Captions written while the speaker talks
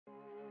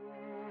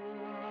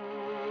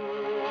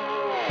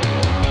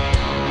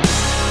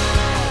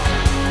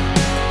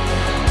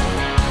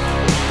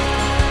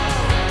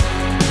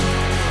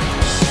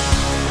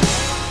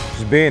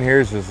being here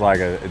is just like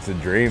it's a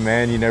dream,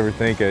 man. You never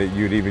think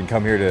you'd even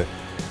come here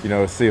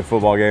to, see a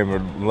football game, or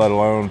let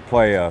alone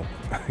play a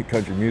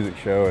country music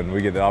show, and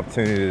we get the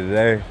opportunity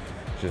today.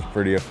 It's just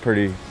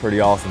pretty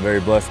awesome.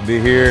 Very blessed to be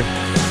here.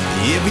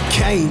 If you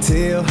can't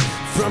tell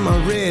from a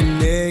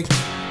redneck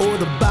or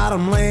the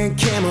bottomland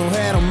camel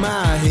hat on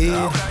my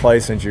head.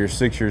 Play since you're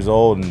 6 years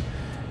old,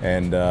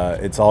 and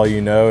it's all you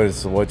know.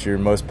 It's what you're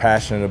most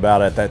passionate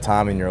about at that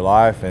time in your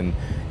life, and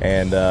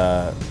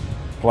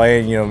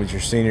playing, with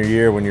your senior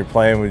year when you're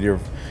playing with your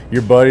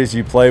buddies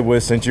you played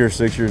with since you're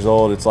 6 years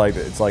old. It's like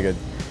a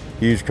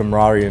huge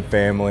camaraderie and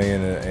family,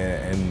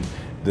 and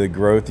the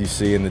growth you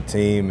see in the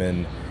team,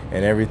 and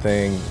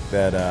everything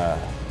that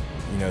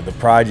the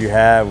pride you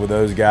have with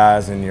those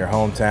guys in your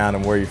hometown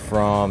and where you're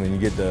from, and you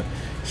get to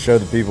show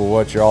the people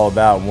what you're all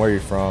about and where you're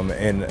from,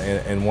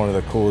 and one of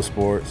the coolest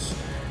sports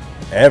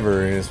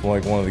ever, and it's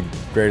like one of the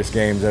greatest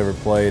games ever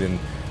played, and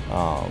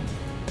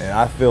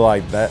I feel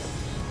like that,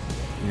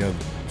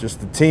 just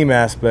the team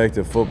aspect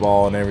of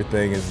football and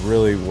everything is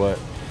really what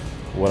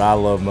I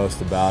love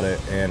most about it,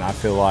 and I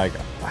feel like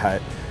I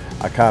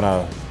kind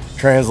of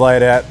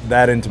translate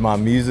that into my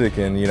music,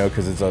 and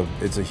because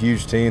it's a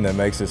huge team that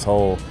makes this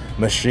whole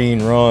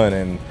machine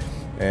run,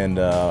 and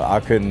I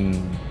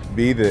couldn't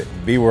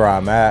be where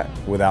I'm at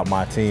without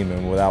my team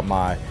and without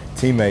my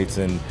teammates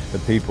and the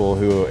people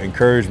who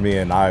encourage me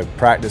and I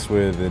practice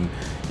with. And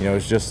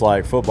it's just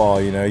like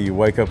football. You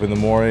wake up in the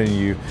morning,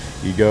 you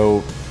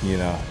go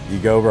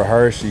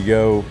rehearse, you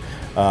go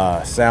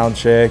sound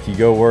check, you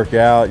go work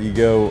out, you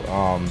go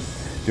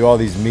do all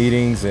these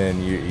meetings,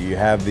 and you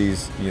have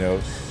these,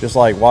 just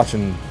like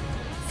watching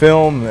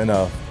film in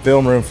a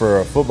film room for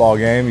a football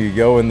game. You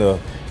go in the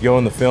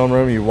film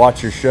room, you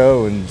watch your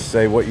show and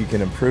say what you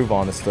can improve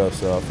on and stuff.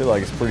 So I feel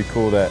like it's pretty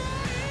cool that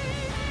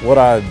what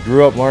I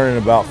grew up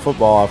learning about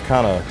football, I've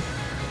kind of,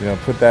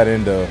 put that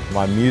into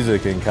my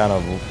music and kind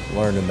of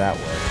learned in that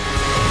way.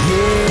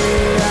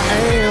 Yeah, I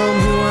am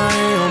who I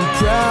am,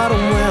 proud of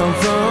where I'm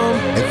from.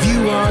 If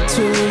you are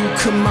too,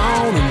 come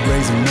on and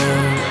raise them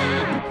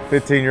up.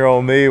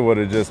 15-year-old me would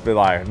have just been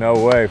like, no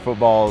way,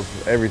 football's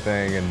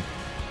everything. And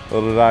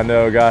little did I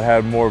know, God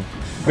had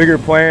bigger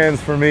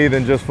plans for me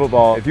than just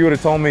football. If you would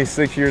have told me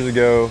 6 years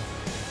ago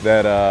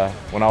that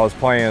when I was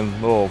playing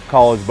little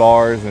college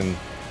bars and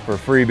for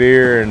free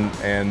beer,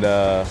 and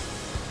that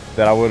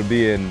I would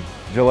be in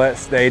Gillette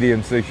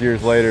Stadium 6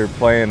 years later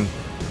playing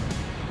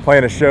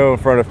a show in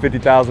front of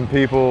 50,000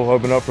 people,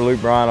 opening up for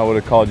Luke Bryan, I would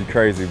have called you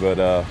crazy.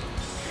 But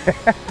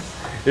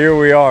here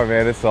we are,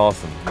 man. It's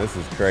awesome. This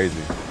is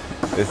crazy.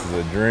 This is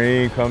a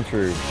dream come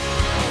true.